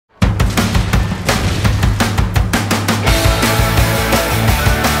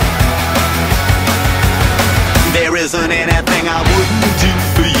isn't anything I wouldn't do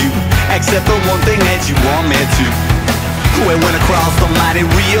for you, except the one thing that you want me to. We went across the mighty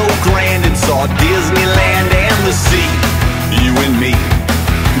Rio Grande and saw Disneyland and the sea, you and me.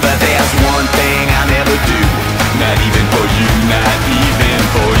 But there's one thing I never do, not even for you, not even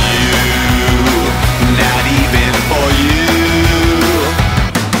for you, not even for you.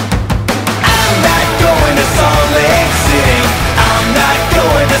 I'm not going to Salt Lake City, I'm not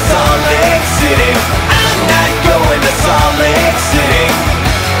going to Salt Lake City, I'm not going to Salt Lake City.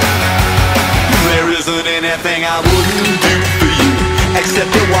 There isn't anything I wouldn't do for you,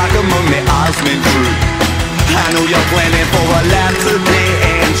 except to walk among the Osmond crew. I know you're planning for a life today,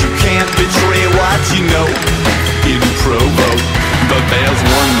 and you can't betray what you know in Provo. But there's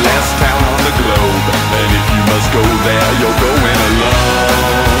one less town on the globe, and if you must go there, you're going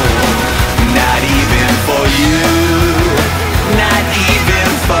alone.